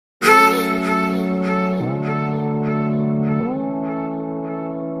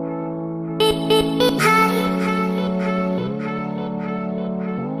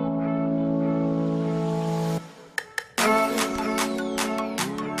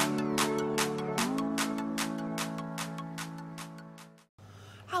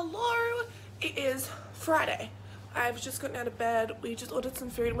Hello, it is Friday. I've just gotten out of bed. We just ordered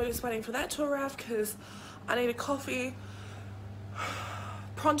some food and we're just waiting for that to arrive because I need a coffee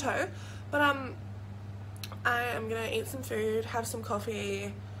pronto. But I am gonna eat some food, have some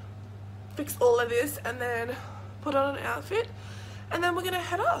coffee, fix all of this, and then put on an outfit, and then we're gonna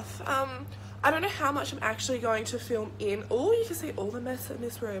head off. I don't know how much I'm actually going to film in. Oh, you can see all the mess in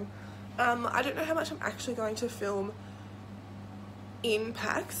this room. I don't know how much I'm actually going to film in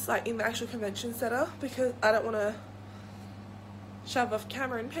PAX, like in the actual convention center, because I don't want to shove off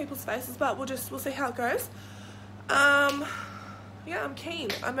camera in people's faces, but we'll see how it goes. Yeah, I'm keen.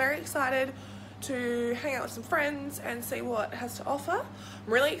 I'm very excited to hang out with some friends and see what it has to offer.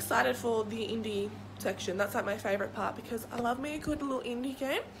 I'm really excited for the indie section. That's like my favorite part because I love me a good little indie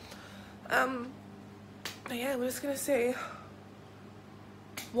game. But yeah, we're just gonna see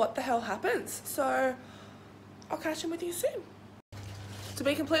what the hell happens. So I'll catch him with you soon. To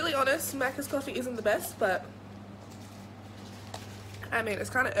be completely honest, Macca's coffee isn't the best, but I mean,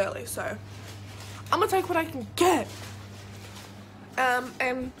 it's kind of early, so I'm gonna take what I can get.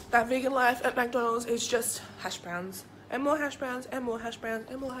 And that vegan life at McDonald's is just hash browns and more hash browns and more hash browns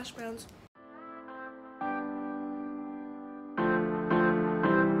and more hash browns.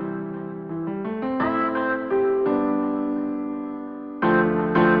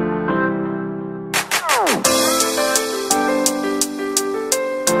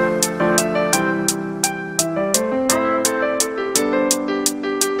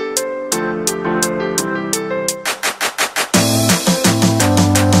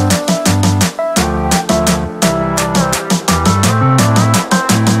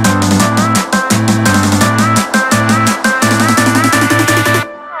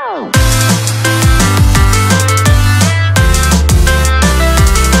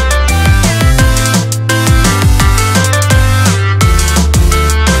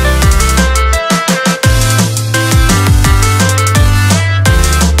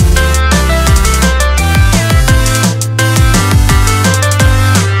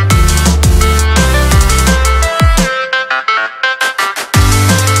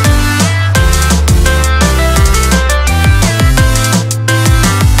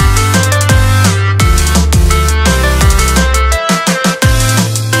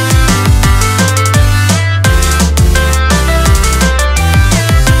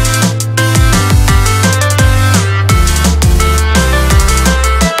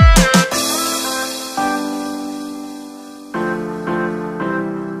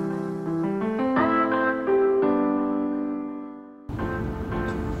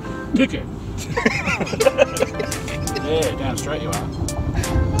 Pick it. Yeah, down straight you are.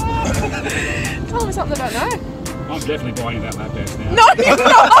 Tell me something I don't know. I'm definitely buying that lap dance now. No, you're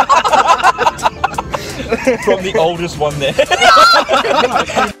not! From the oldest one there.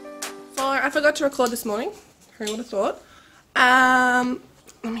 So I forgot to record this morning. Who would have thought?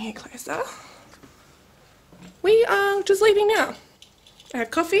 Let me get closer. We are just leaving now. I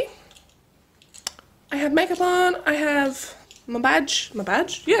have coffee. I have makeup on. I have my badge. My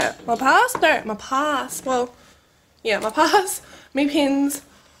badge? Yeah. My pass? No, my pass. Well, yeah, my pass. Me pins.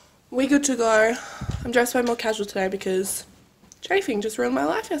 We good to go. I'm dressed way more casual today because chafing just ruined my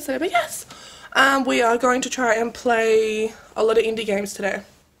life yesterday. But yes, we are going to try and play a lot of indie games today.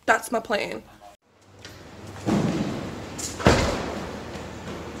 That's my plan. I'm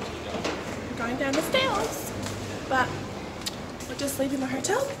going down the stairs, but we're just leaving the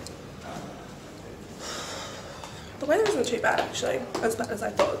hotel. The weather isn't too bad actually, as bad as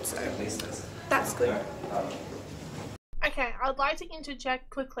I thought, so that's good. Okay, I'd like to interject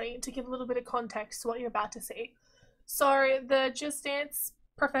quickly to give a little bit of context to what you're about to see. So the Just Dance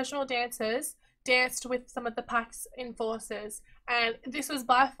professional dancers danced with some of the PAX enforcers, and this was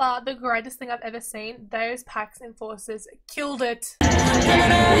by far the greatest thing I've ever seen. Those PAX enforcers killed it.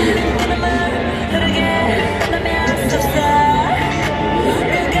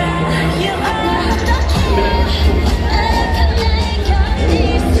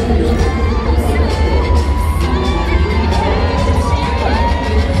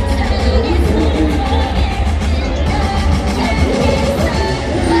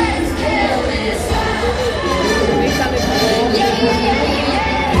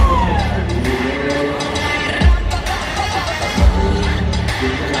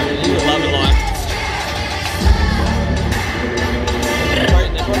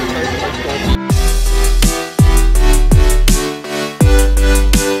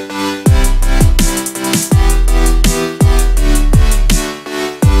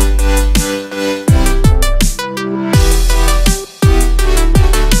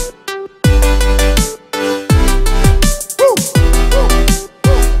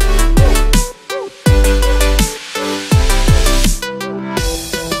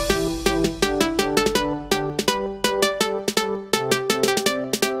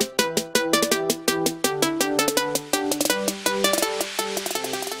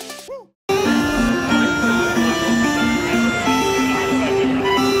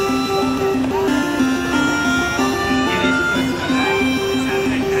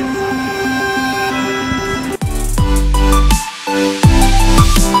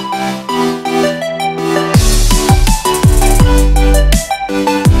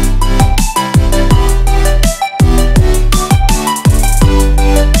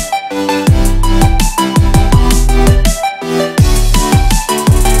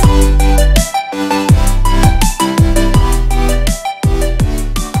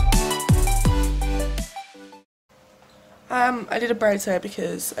 braids today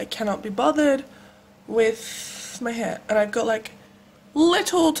because I cannot be bothered with my hair, and I've got like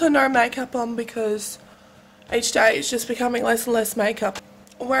little to no makeup on because each day it's just becoming less and less makeup.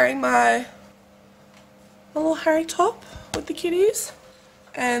 I'm wearing my little Harry top with the kitties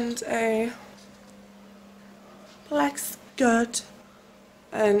and a black skirt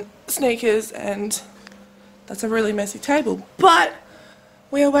and sneakers, and that's a really messy table, but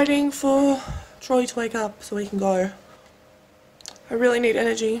we are waiting for Troy to wake up so we can go. I really need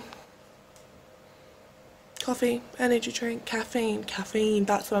energy. Coffee, energy drink, caffeine,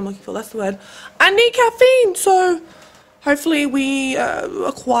 that's what I'm looking for, that's the word. I need caffeine, so hopefully we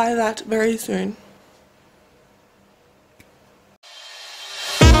acquire that very soon.